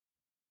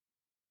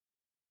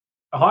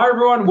Hi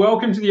everyone,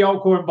 welcome to the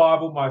Altcoin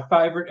Bible, my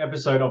favorite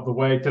episode of the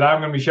week. Today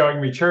I'm going to be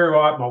showing you Cherry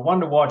Ripe, my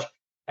Wonder Watch,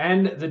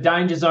 and the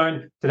Danger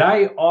Zone.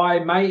 Today I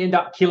may end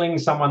up killing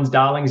someone's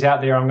darlings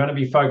out there. I'm going to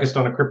be focused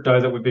on a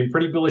crypto that we've been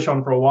pretty bullish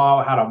on for a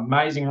while, had an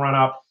amazing run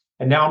up,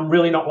 and now I'm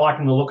really not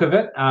liking the look of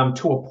it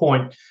to a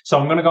point. So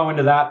I'm going to go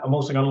into that. I'm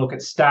also going to look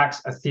at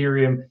Stacks,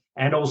 Ethereum,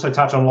 and also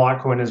touch on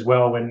Litecoin as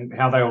well and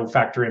how they all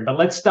factor in. But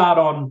let's start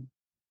on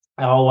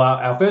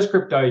our first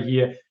crypto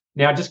here.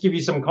 Now, just give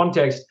you some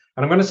context.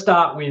 And I'm going to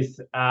start with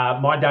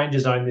my danger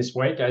zone this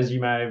week, as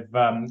you may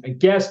have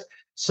guessed.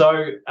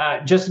 So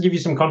just to give you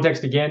some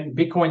context again,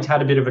 Bitcoin's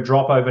had a bit of a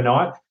drop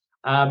overnight.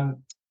 And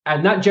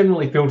that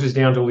generally filters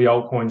down to all the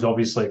altcoins,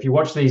 obviously. If you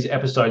watch these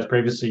episodes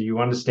previously, you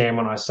understand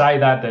when I say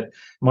that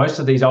most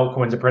of these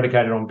altcoins are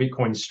predicated on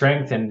Bitcoin's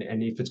strength. And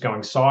if it's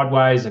going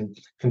sideways and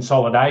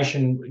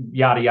consolidation,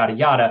 yada, yada,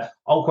 yada,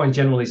 altcoins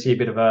generally see a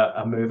bit of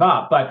a move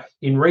up. But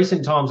in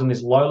recent times in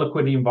this low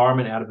liquidity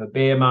environment out of a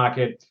bear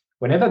market,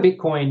 whenever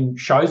Bitcoin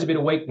shows a bit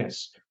of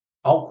weakness,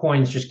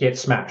 altcoins just get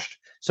smashed.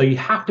 So you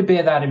have to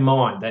bear that in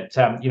mind that,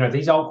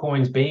 these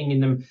altcoins being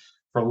in them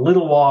for a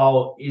little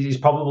while is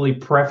probably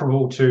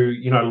preferable to,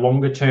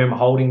 longer term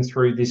holding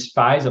through this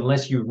phase,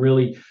 unless you're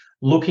really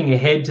looking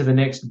ahead to the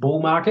next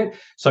bull market.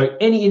 So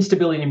any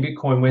instability in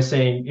Bitcoin, we're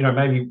seeing,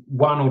 maybe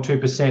 1 or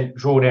 2%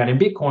 drawdown in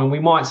Bitcoin. We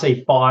might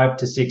see 5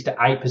 to 6 to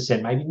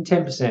 8%, maybe even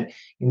 10%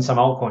 in some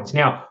altcoins.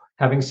 Now,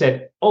 having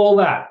said all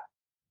that,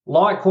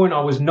 Litecoin,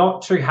 I was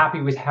not too happy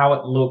with how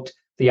it looked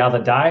the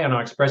other day, and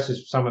I expressed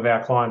this to some of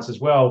our clients as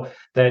well,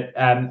 that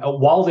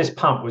while this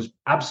pump was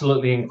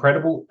absolutely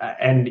incredible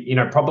and,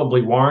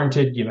 probably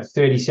warranted,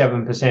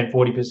 37%,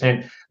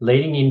 40%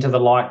 leading into the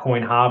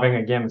Litecoin halving,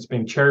 again, it's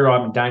been cherry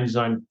ripe and danger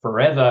zone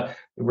forever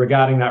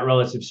regarding that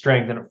relative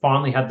strength, and it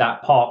finally had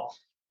that pop.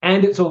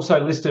 And it's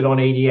also listed on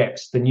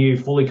EDX, the new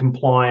fully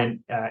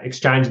compliant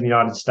exchange in the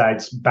United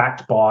States,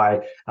 backed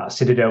by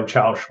Citadel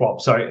Charles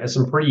Schwab. So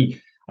some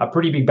pretty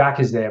big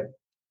backers there.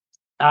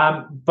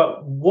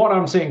 But what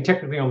I'm seeing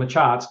technically on the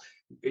charts,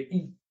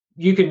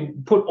 you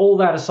can put all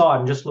that aside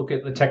and just look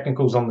at the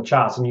technicals on the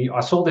charts. And I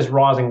saw this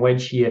rising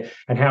wedge here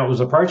and how it was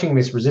approaching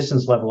this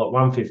resistance level at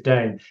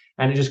 115,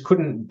 and it just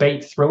couldn't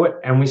beat through it.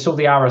 And we saw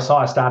the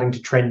RSI starting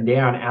to trend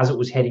down as it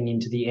was heading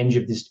into the end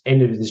of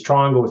this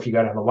triangle. If you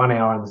go down the 1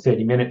 hour and the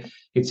 30 minute,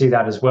 you'd see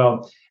that as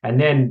well. And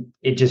then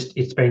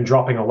it's been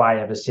dropping away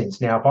ever since.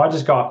 Now, if I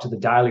just go up to the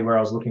daily where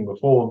I was looking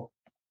before,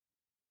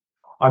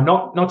 I'm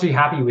not too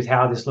happy with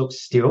how this looks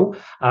still.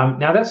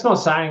 Now, that's not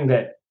saying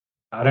that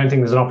I don't think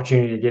there's an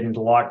opportunity to get into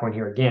Litecoin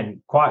here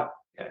again. Quite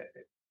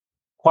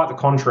the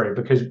contrary,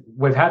 because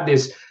we've had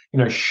this,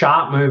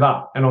 sharp move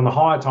up, and on the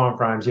higher time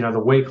frames, the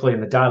weekly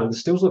and the daily,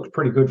 this still looks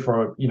pretty good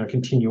for a,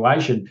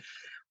 continuation.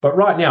 But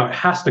right now, it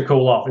has to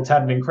cool off. It's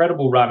had an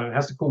incredible run, and it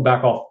has to cool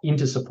back off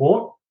into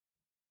support.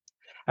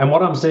 And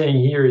what I'm seeing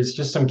here is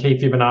just some key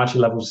Fibonacci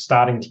levels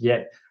starting to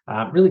get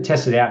really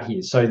tested out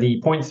here. So the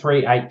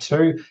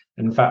 0.382,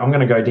 in fact, I'm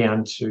going to go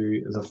down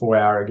to the 4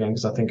 hour again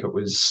because I think it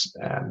was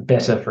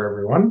better for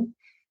everyone.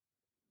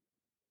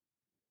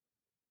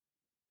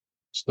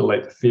 Just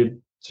delete the fib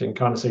so you can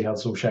kind of see how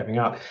it's all shaping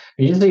up.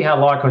 And you can see how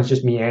Litecoin's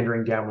just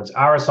meandering downwards.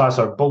 RSI,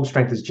 so bull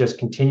strength, is just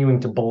continuing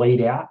to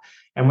bleed out.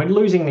 And we're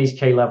losing these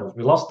key levels.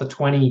 We lost the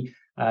 20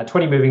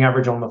 moving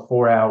average on the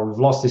 4 hour. We've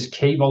lost this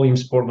key volume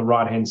support on the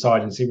right-hand side.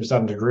 You can see we're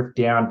starting to drift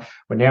down.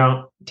 We're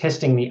now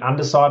testing the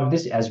underside of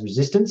this as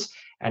resistance,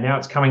 and now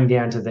it's coming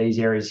down to these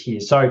areas here.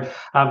 So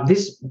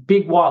this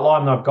big white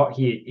line that I've got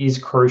here is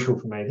crucial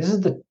for me. This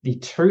is the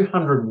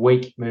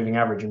 200-week moving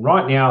average. And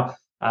right now,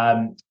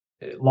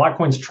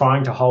 Litecoin's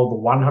trying to hold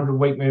the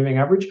 100-week moving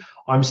average.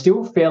 I'm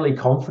still fairly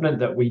confident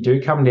that we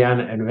do come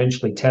down and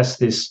eventually test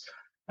this.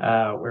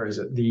 Where is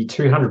it? The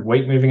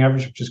 200-week moving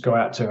average, will just go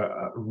out to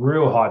a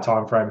real high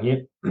time frame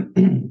here.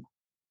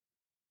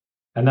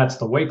 And that's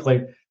the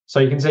weekly. So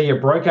you can see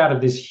it broke out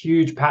of this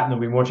huge pattern that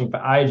we've been watching for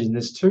ages. And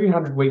this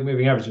 200-week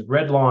moving average, this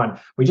red line,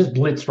 we just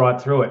blitzed right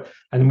through it.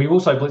 And we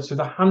also blitzed through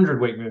the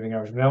 100-week moving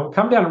average. Now, we'll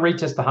come down and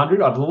retest the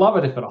 100. I'd love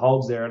it if it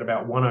holds there at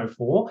about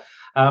 104.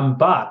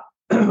 But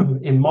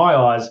in my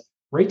eyes,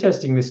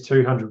 retesting this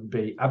 200 would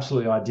be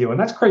absolutely ideal. And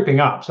that's creeping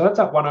up. So that's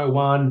at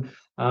 101.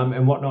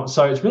 And whatnot.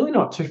 So it's really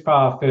not too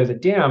far further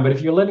down, but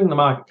if you're letting the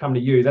market come to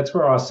you, that's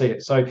where I see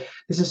it. So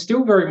this is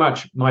still very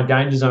much my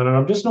danger zone, and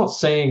I'm just not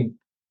seeing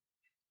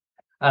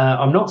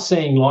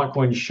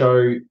Litecoin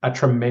show a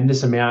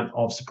tremendous amount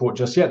of support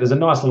just yet. There's a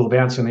nice little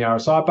bounce on the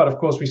RSI, but of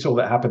course we saw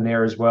that happen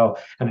there as well,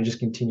 and it just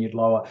continued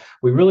lower.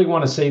 We really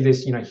want to see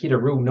this, hit a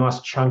real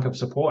nice chunk of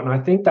support, and I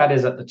think that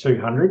is at the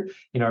 200,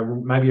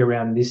 maybe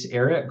around this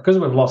area, because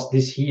we've lost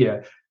this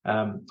here.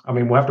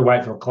 We'll have to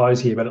wait for a close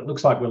here, but it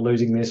looks like we're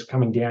losing this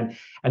coming down.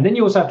 And then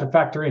you also have to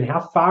factor in how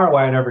far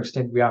away and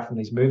overextended we are from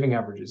these moving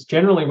averages.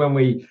 Generally, when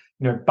we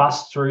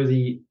bust through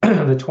the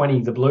the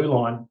 20, the blue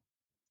line,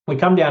 we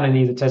come down and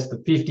either test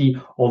the 50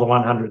 or the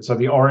 100, so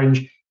the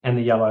orange and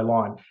the yellow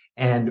line.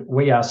 And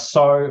we are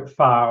so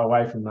far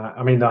away from that.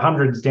 The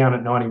 100's down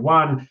at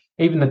 91.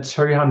 even the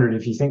 200,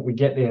 if you think we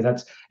get there,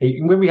 that's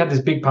when we had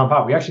this big pump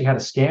up, we actually had a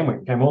scan when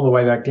it came all the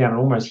way back down and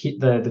almost hit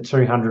the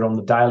 200 on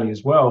the daily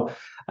as well.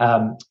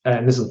 And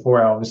this is the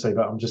 4 hour, obviously,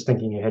 but I'm just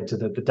thinking ahead to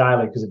the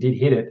daily because it did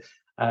hit it.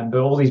 But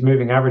all these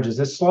moving averages,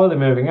 they're slowly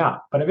moving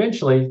up, but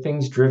eventually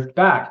things drift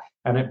back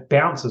and it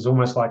bounces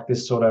almost like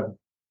this sort of,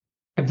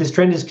 if this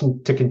trend is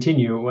to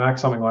continue, it will act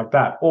something like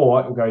that, or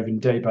it will go even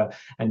deeper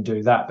and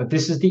do that. But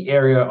this is the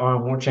area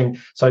I'm watching.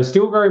 So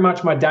still very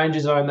much my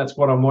danger zone. That's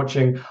what I'm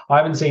watching. I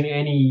haven't seen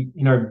any,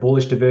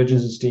 bullish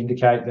divergences to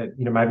indicate that,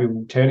 maybe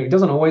we'll turn it. It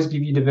doesn't always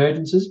give you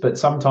divergences, but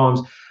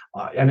sometimes,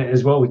 and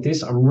as well with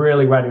this, I'm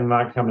really waiting for the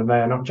market to come to me.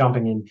 I'm not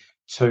jumping in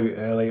too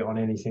early on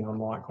anything on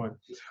Litecoin.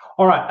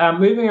 All right,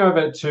 moving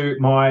over to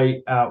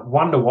my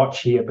one to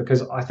watch here,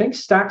 because I think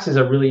Stacks is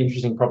a really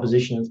interesting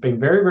proposition. It's been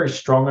very, very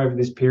strong over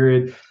this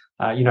period.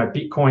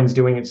 Bitcoin's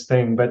doing its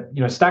thing, but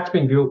Stacks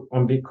being built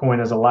on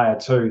Bitcoin as a layer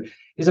 2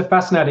 is a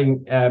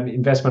fascinating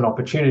investment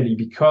opportunity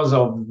because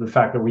of the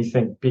fact that we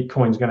think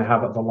Bitcoin's going to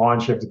have the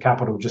lion's share of the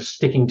capital just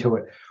sticking to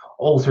it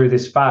all through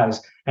this phase,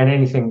 and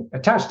anything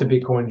attached to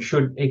Bitcoin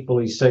should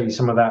equally see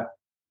some of that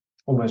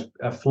almost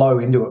flow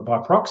into it by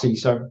proxy.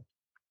 So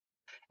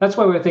that's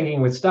why we're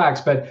thinking with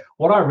Stacks. But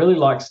what I really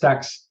like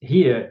Stacks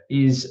here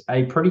is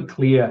a pretty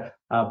clear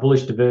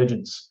bullish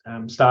divergence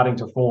starting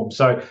to form.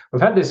 So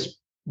we've had this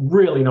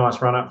really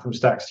nice run up from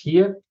Stacks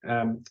here,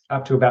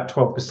 up to about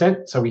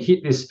 12%. So we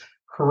hit this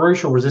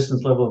crucial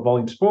resistance level of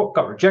volume support,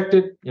 got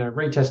rejected,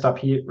 retest up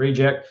here,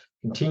 reject,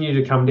 continue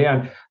to come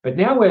down. But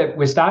now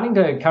we're starting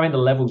to come into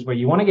levels where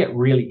you want to get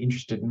really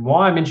interested. And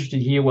why I'm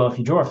interested here, well, if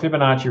you draw a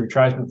Fibonacci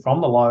retracement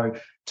from the low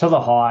to the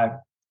high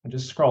and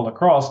just scroll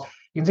across,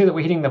 you can see that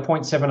we're hitting the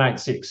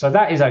 0.786. So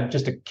that is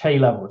just a key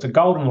level. It's a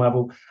golden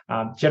level.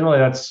 Generally,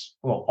 that's,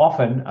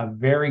 often a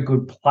very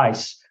good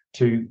place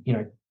to,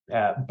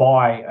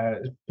 buy a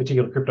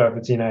particular crypto if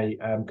it's in a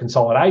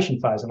consolidation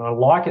phase, and I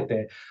like it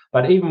there.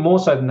 But even more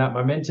so than that,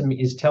 momentum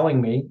is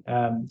telling me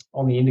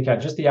on the indicator,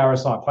 just the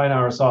RSI, plain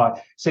RSI,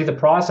 see the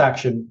price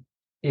action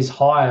is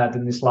higher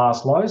than this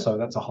last low, so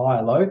that's a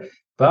higher low.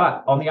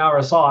 But on the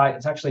RSI,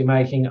 it's actually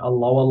making a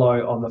lower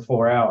low on the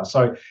 4 hour.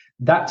 So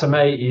that to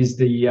me is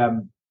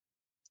the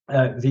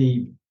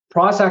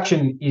price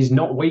action is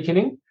not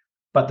weakening,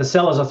 but the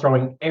sellers are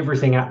throwing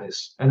everything at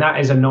this. And that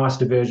is a nice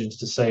divergence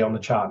to see on the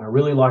chart. And I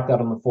really like that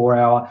on the 4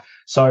 hour.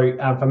 So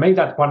for me,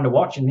 that's one to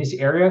watch in this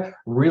area.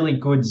 Really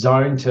good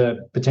zone to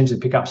potentially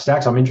pick up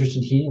Stacks. I'm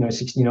interested here,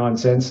 69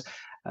 cents.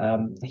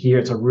 Here,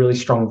 it's a really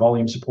strong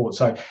volume support.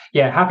 So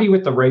yeah, happy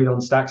with the read on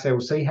Stacks there.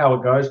 We'll see how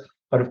it goes.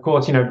 But of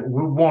course, we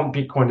want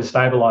Bitcoin to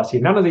stabilize here.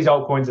 None of these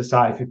altcoins are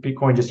safe if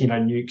Bitcoin just,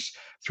 nukes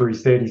through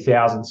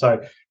 30,000.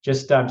 So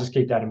just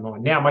keep that in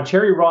mind. Now, my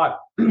cherry ripe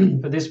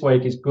for this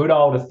week is good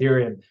old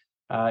Ethereum.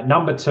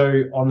 Number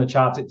 2 on the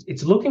charts.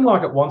 It's looking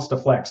like it wants to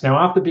flex. Now,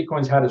 after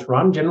Bitcoin's had its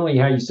run, generally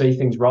how you see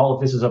things roll,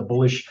 if this is a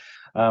bullish,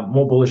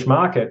 more bullish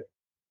market,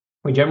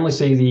 we generally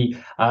see the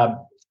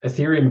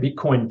Ethereum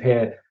Bitcoin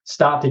pair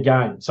start to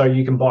gain. So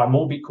you can buy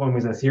more Bitcoin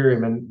with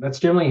Ethereum. And that's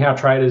generally how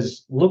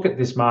traders look at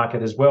this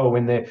market as well.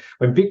 When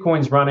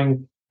Bitcoin's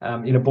running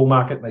in a bull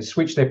market, they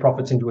switch their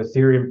profits into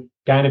Ethereum,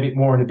 gain a bit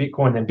more into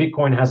Bitcoin, then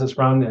Bitcoin has its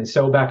run, and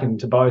sell back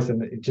into both,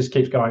 and it just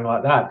keeps going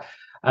like that.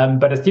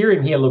 But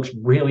Ethereum here looks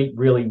really,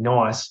 really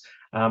nice.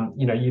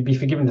 You'd be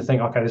forgiven to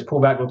think, okay, this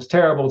pullback looks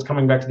terrible. It's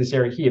coming back to this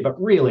area here.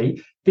 But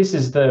really, this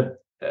is the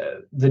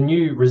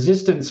new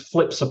resistance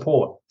flip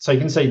support. So you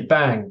can see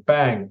bang,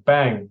 bang,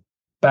 bang,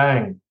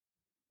 bang.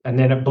 And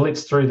then it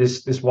blitzed through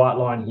this white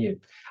line here.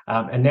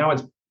 And now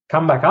it's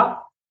come back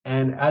up.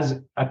 And as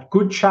a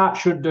good chart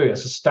should do, a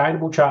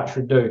sustainable chart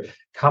should do,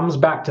 comes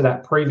back to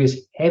that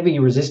previous heavy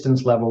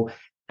resistance level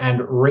and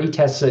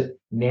retests it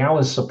now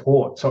as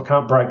support. So it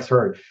can't break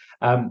through.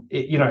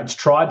 It's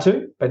tried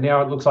to, but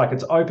now it looks like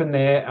it's open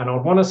there. And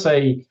I'd want to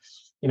see,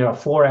 a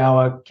 4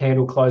 hour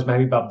candle close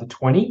maybe above the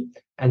 20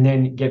 and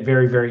then get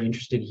very, very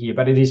interested here.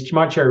 But it is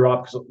my cherry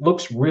ripe because it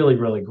looks really,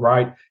 really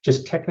great,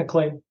 just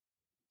technically.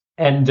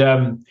 And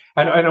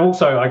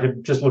also, I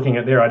could just looking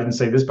at there, I didn't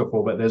see this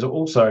before, but there's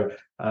also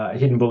a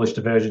hidden bullish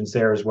divergence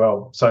there as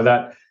well. So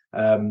that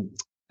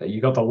you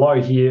got the low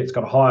here, it's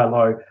got a higher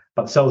low,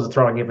 but the sellers are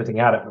throwing everything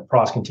at it, but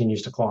price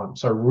continues to climb.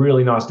 So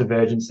really nice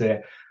divergence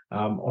there.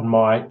 On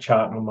my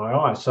chart and on my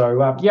eye. So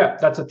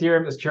that's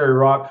Ethereum, that's cherry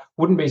ripe.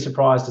 Wouldn't be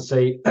surprised to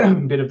see a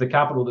bit of the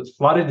capital that's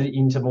flooded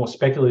into more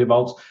speculative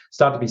alts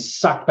start to be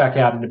sucked back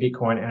out into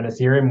Bitcoin and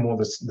Ethereum, more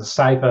the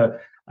safer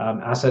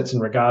assets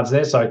in regards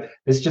there. So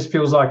this just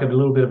feels like a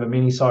little bit of a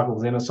mini cycle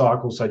within a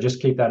cycle. So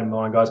just keep that in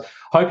mind, guys.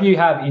 Hope you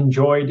have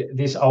enjoyed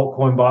this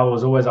altcoin Bible.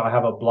 As always, I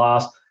have a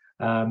blast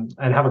and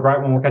have a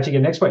great one. We'll catch you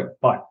again next week.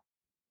 Bye.